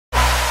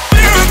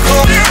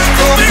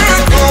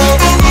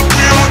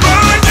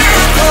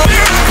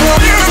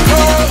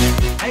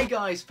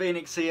guys,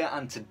 Phoenix here,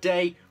 and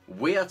today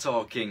we are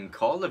talking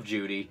Call of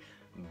Duty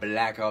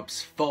Black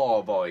Ops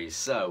 4, boys.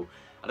 So,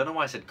 I don't know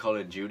why I said Call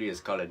of Duty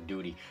as Call of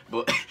Duty,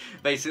 but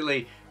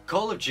basically,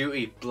 Call of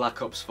Duty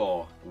Black Ops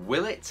 4,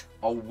 will it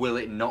or will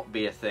it not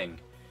be a thing?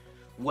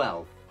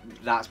 Well,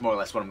 that's more or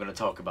less what I'm going to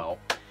talk about.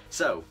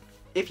 So,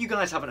 if you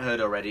guys haven't heard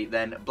already,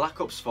 then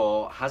Black Ops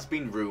 4 has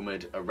been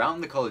rumoured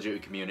around the Call of Duty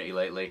community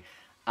lately,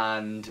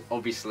 and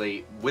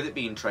obviously, with it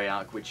being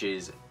Treyarch, which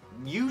is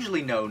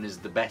usually known as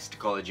the best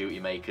Call of Duty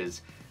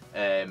makers,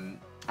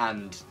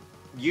 and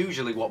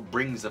usually what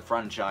brings the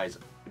franchise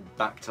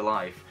back to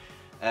life,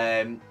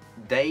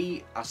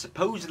 they are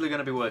supposedly going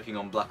to be working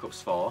on Black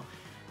Ops 4,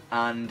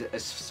 and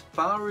as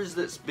far as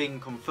that's been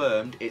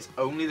confirmed, it's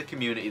only the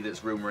community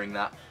that's rumouring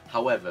that.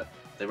 However,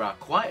 there are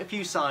quite a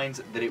few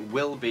signs that it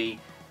will be,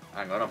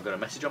 hang on, I've got a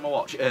message on my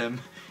watch,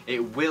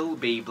 it will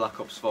be Black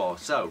Ops 4.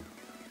 So,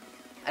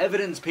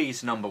 evidence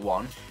piece number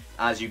one,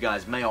 as you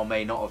guys may or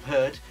may not have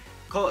heard,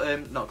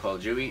 not Call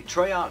of Duty,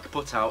 Treyarch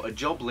put out a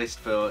job list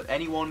for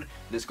anyone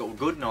that's got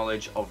good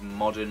knowledge of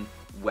modern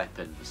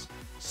weapons.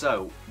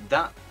 So,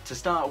 that, to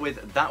start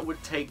with, that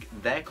would take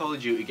their Call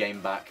of Duty game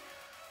back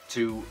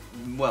to,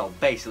 well,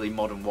 basically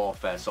Modern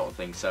Warfare sort of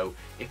thing. So,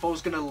 if I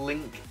was going to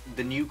link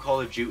the new Call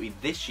of Duty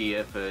this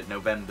year, for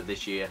November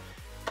this year,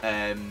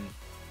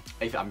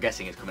 if I'm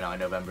guessing it's coming out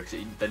in November,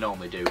 because they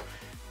normally do,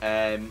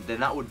 then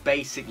that would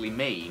basically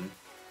mean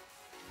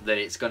that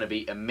it's going to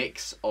be a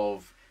mix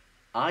of,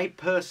 I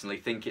personally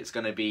think it's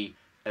going to be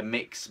a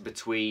mix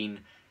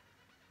between,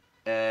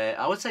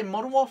 I would say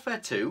Modern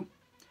Warfare 2,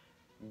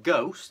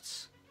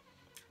 Ghosts,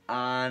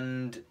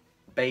 and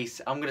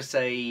I'm going to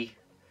say,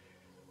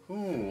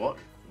 what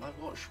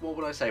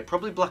would I say?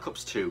 Probably Black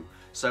Ops 2.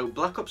 So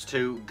Black Ops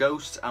 2,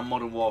 Ghosts, and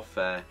Modern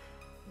Warfare,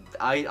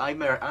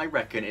 I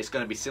reckon it's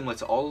going to be similar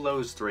to all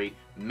those three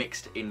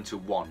mixed into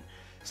one.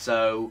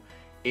 So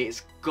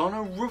it's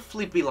gonna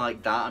roughly be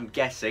like that, I'm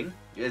guessing.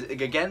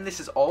 Again, this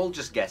is all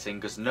just guessing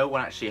because no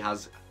one actually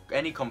has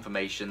any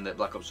confirmation that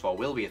Black Ops 4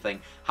 will be a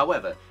thing.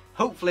 However,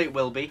 hopefully it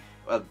will be.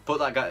 Put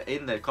that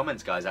in the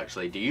comments, guys,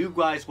 actually. Do you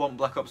guys want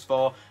Black Ops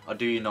 4 or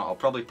do you not? I'll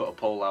probably put a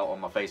poll out on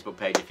my Facebook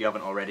page if you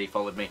haven't already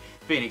followed me.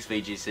 Phoenix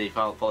V.G.C.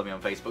 Follow me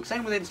on Facebook.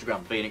 Same with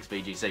Instagram, Phoenix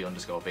V.G.C.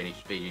 _ Phoenix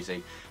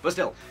V.G.C. But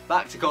still,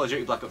 back to Call of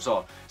Duty Black Ops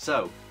 4.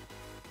 So,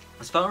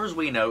 as far as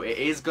we know, it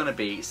is going to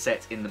be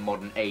set in the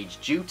modern age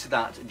due to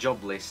that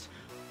job list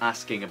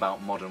asking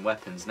about modern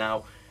weapons.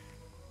 Now,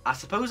 I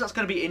suppose that's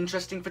going to be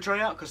interesting for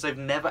Treyarch because they've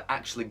never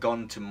actually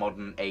gone to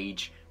modern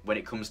age when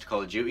it comes to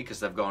Call of Duty, because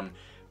they've gone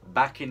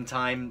back in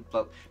time.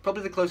 But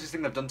probably the closest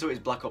thing they've done to it is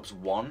Black Ops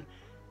 1.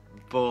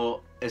 But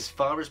as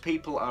far as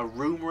people are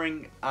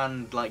rumouring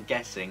and like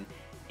guessing,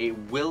 it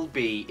will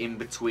be in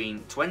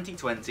between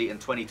 2020 and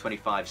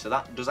 2025. So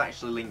that does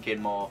actually link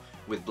in more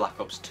with Black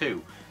Ops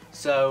 2.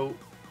 So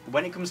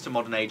when it comes to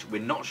modern age,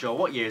 we're not sure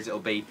what years it'll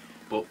be,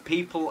 but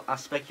people are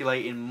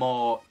speculating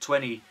more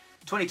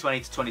 2020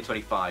 to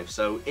 2025,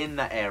 so in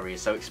that area.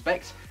 So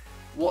expect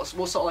what's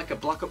sort of like a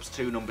Black Ops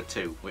 2 number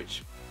 2,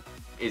 which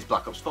is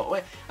Black Ops 4.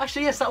 Wait,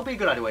 actually, yes, that would be a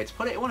good idea way to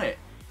put it, wouldn't it?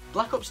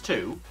 Black Ops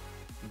 2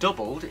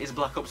 doubled is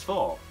Black Ops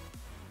 4.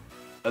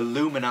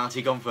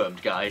 Illuminati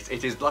confirmed, guys.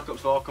 It is Black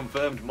Ops 4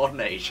 confirmed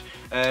modern age.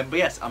 But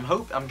yes, I'm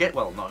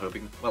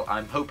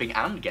hoping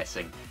and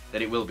guessing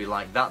that it will be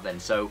like that then.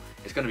 So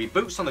it's going to be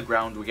boots on the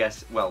ground, we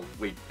guess. Well,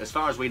 as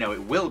far as we know,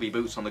 it will be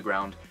boots on the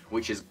ground,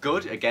 which is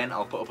good. Again,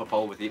 I'll put up a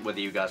poll with whether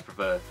you guys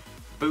prefer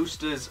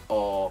boosters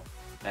or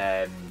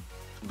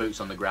boots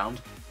on the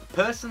ground.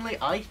 Personally,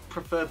 I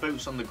prefer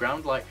boots on the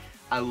ground. Like,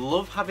 I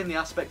love having the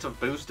aspect of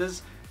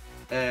boosters,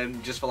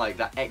 just for like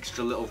that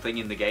extra little thing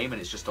in the game,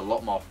 and it's just a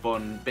lot more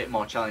fun, a bit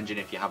more challenging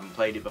if you haven't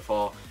played it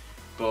before.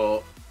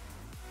 But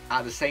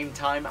at the same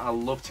time, I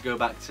love to go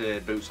back to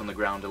boots on the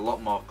ground, a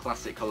lot more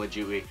classic Call of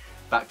Duty,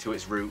 back to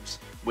its roots,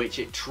 which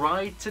it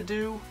tried to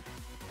do.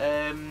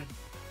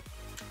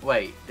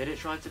 Wait, did it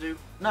try to do?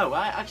 No,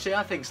 I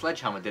think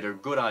Sledgehammer did a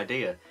good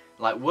idea.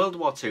 Like World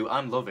War II,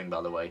 I'm loving,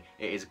 by the way.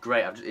 It is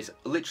great. It's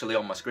literally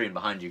on my screen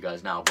behind you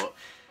guys now. But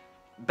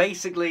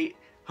basically,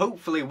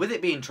 hopefully, with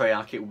it being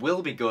Treyarch, it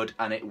will be good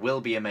and it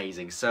will be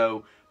amazing.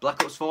 So,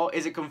 Black Ops 4,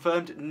 is it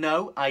confirmed?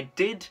 No, I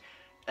did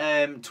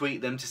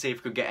tweet them to see if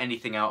I could get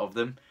anything out of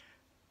them.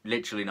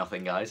 Literally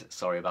nothing, guys.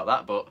 Sorry about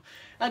that, but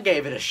I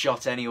gave it a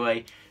shot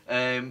anyway.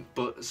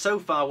 But so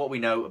far, what we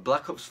know,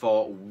 Black Ops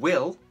 4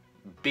 will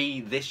be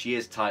this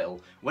year's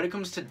title. When it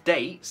comes to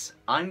dates,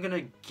 I'm going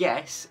to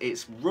guess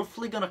it's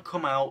roughly going to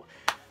come out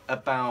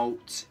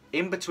about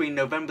in between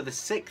November the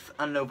 6th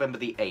and November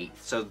the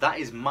 8th. So that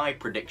is my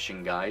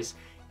prediction, guys.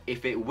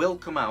 If it will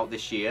come out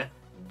this year,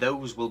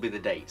 those will be the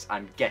dates,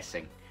 I'm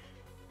guessing.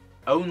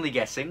 Only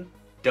guessing.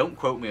 Don't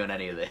quote me on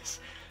any of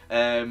this.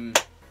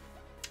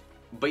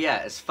 But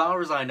yeah, as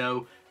far as I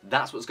know,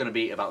 that's what's going to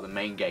be about the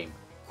main game.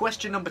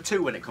 Question number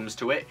 2 when it comes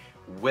to it,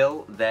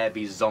 will there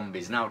be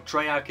zombies? Now,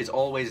 Treyarch is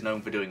always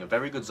known for doing a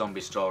very good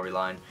zombie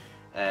storyline,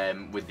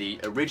 with the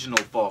original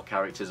 4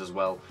 characters as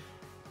well.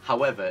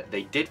 However,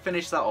 they did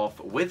finish that off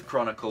with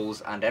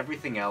Chronicles and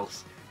everything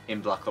else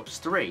in Black Ops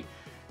 3.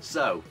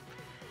 So,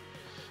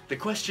 The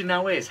question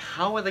now is,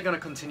 how are they going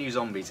to continue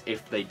zombies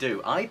if they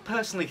do? I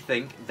personally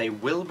think they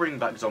will bring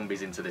back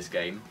zombies into this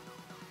game.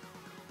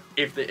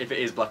 If it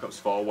is Black Ops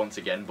 4 once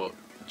again, but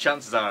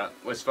chances are,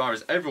 as far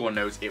as everyone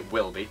knows, it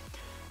will be.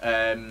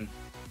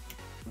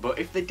 But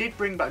if they did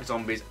bring back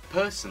zombies,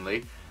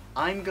 personally,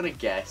 I'm going to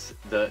guess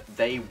that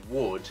they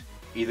would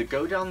either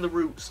go down the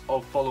routes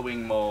of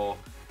following more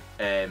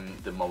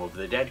the Mob of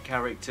the Dead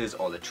characters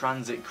or the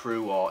Transit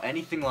crew or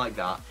anything like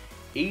that.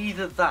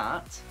 Either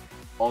that,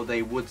 or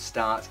they would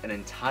start an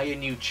entire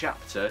new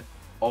chapter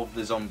of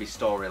the zombie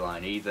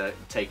storyline, either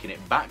taking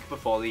it back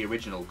before the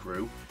original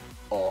crew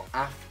or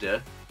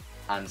after,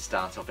 and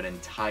start off an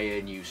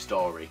entire new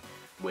story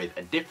with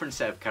a different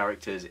set of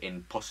characters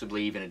in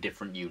possibly even a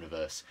different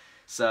universe.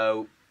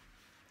 So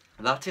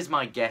that is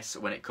my guess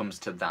when it comes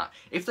to that.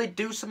 If they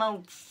do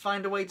somehow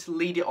find a way to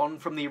lead it on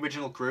from the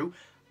original crew,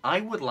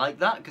 I would like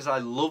that, because I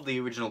love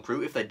the original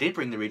crew. If they did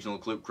bring the original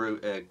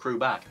crew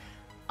back,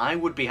 I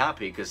would be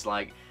happy, because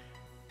like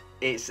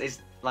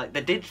it's like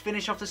they did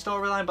finish off the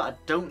storyline, but I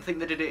don't think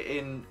they did it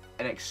in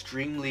an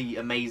extremely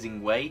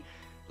amazing way.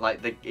 Like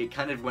it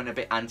kind of went a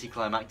bit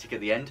anticlimactic at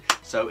the end,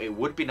 so it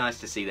would be nice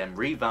to see them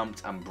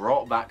revamped and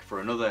brought back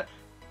for another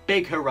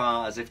big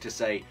hurrah, as if to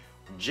say,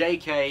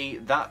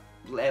 JK, that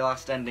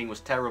last ending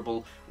was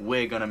terrible,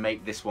 we're gonna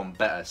make this one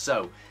better.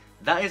 So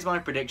that is my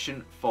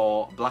prediction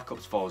for Black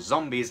Ops 4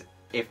 Zombies,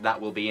 if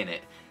that will be in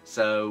it.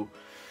 So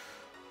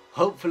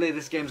hopefully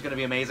this game's going to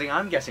be amazing.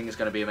 I'm guessing it's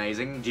going to be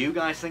amazing. Do you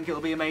guys think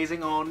it'll be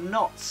amazing or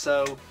not?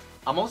 So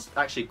I'm also,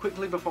 actually,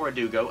 quickly before I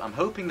do go, I'm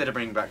hoping that they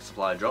bring back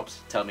supply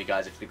drops. Tell me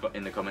guys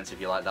in the comments if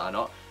you like that or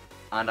not.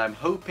 And I'm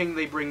hoping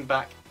they bring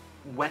back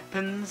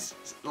weapons,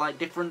 like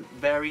different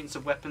variants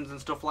of weapons and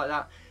stuff like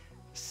that,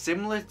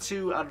 similar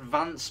to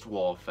Advanced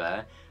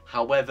Warfare,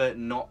 however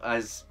not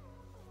as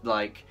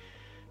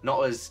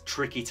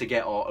tricky to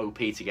get or OP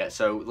to get.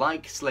 So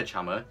like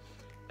Sledgehammer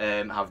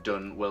have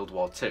done World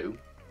War II,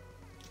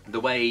 the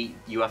way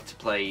you have to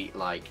play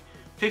like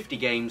 50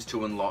 games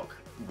to unlock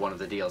one of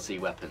the DLC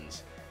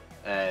weapons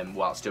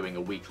whilst doing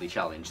a weekly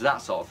challenge,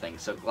 that sort of thing.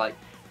 So like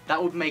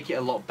that would make it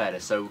a lot better.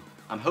 So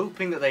I'm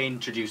hoping that they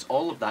introduce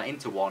all of that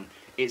into one.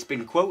 It's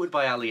been quoted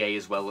by Ali A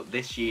as well that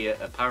this year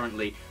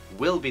apparently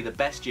will be the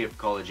best year for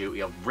Call of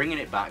Duty, of bringing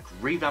it back,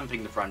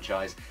 revamping the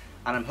franchise,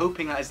 and I'm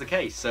hoping that is the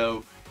case.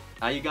 So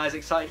are you guys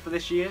excited for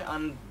this year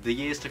and the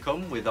years to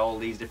come with all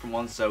these different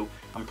ones? So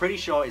I'm pretty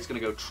sure it's going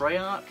to go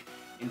Treyarch,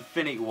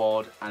 Infinity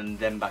Ward, and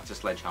then back to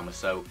Sledgehammer.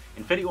 So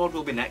Infinity Ward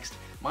will be next.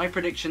 My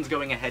prediction's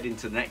going ahead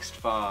into the next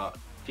far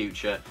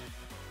future.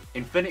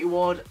 Infinity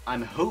Ward,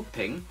 I'm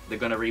hoping they're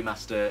going to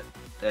remaster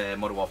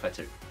Modern Warfare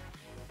 2.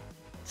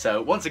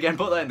 So once again,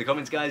 put that in the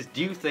comments guys.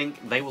 Do you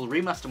think they will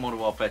remaster Modern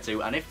Warfare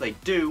 2? And if they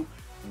do,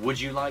 would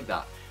you like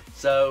that?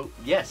 So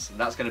yes,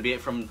 that's going to be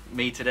it from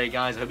me today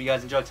guys. I hope you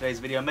guys enjoyed today's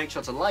video. Make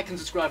sure to like and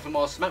subscribe for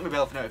more. Smack the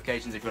bell for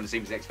notifications if you want to see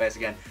me next face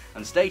again.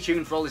 And stay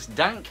tuned for all this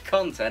dank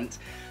content.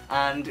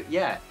 And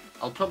yeah,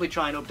 I'll probably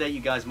try and update you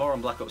guys more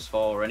on Black Ops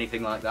 4 or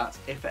anything like that,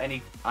 if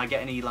I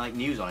get any like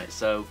news on it.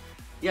 So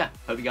yeah,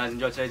 hope you guys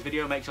enjoyed today's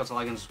video. Make sure to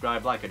like and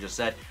subscribe like I just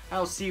said.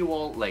 I'll see you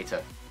all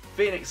later.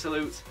 Phoenix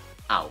Salute,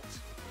 out.